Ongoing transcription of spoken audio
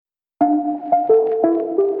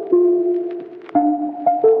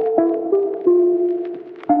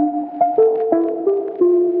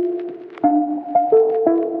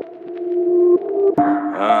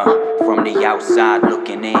outside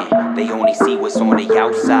looking in, they only see what's on the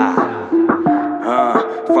outside.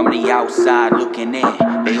 From the outside looking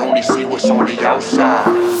in, they only see what's on the outside.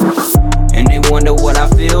 And they wonder what I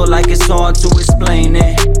feel like, it's hard to explain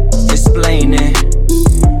it.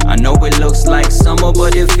 I know it looks like summer,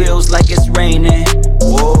 but it feels like it's raining.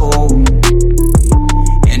 Whoa.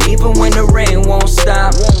 And even when the rain won't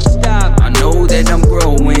stop, I know that I'm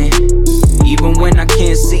growing. Even when I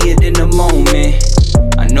can't see it in the moment,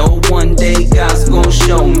 I know one day God's gonna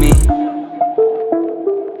show me.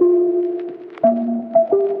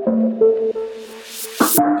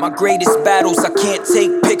 My greatest battles I can't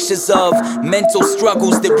take pictures of. Mental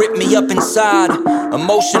struggles that rip me up inside.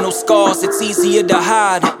 Emotional scars it's easier to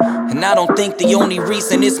hide. And I don't think the only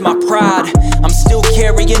reason is my pride. I'm still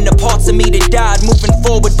carrying the parts of me that died. Moving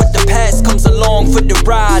forward, but the past comes along for the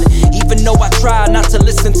ride. Even though I try not to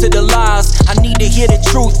listen to the lies, I need to hear the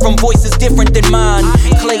truth from voices different than mine.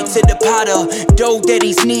 Clay to the potter, dough that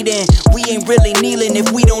he's needing. We ain't really kneeling if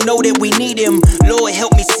we don't know that we need him. Lord,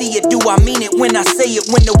 help me see it, do I mean it when I say it?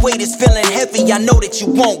 When the weight is feeling heavy, I know that you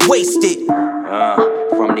won't waste it.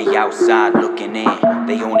 From the outside looking in,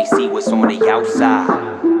 they only see what's on the outside.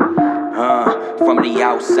 From the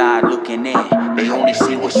outside looking in, they only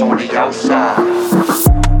see what's on the outside.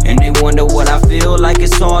 And they wonder what I feel like,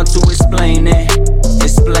 it's hard to explain it.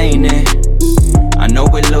 I know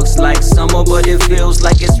it looks like summer, but it feels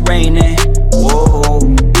like it's raining. Whoa.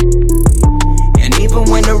 And even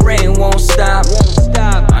when the rain won't stop,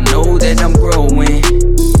 I know that I'm growing.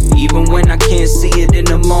 Even when I can't see it in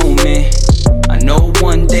the moment, I know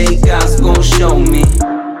one day God's gonna show me.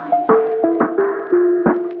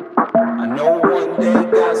 I know one day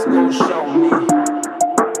God's gonna show me.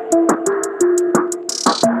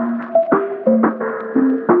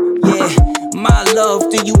 Yeah, my love,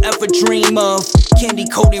 do you ever dream of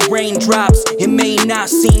candy-coated raindrops? It may not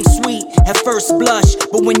seem sweet at first blush,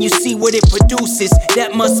 but when you see what it produces,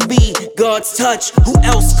 that must be God's touch. Who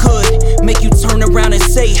else could make you turn around and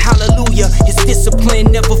say hallelujah? His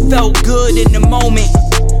discipline never felt good in the moment,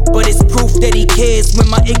 but it's proof that he cares when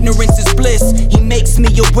my ignorance is bliss. He makes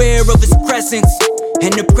me aware of his presence,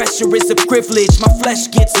 and the pressure is a privilege. My flesh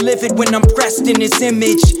gets livid when I'm pressed in his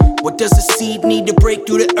image. What does a seed need to break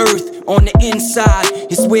through the earth? On the inside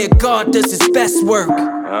is where God does his best work.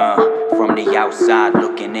 From the outside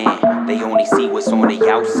looking in, they only see what's on the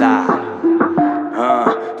outside.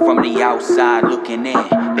 From the outside looking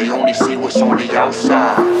in, they only see what's on the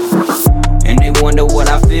outside. And they wonder what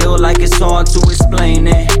I feel like, it's hard to explain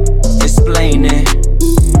it.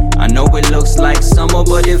 I know it looks like summer,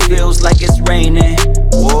 but it feels like it's raining.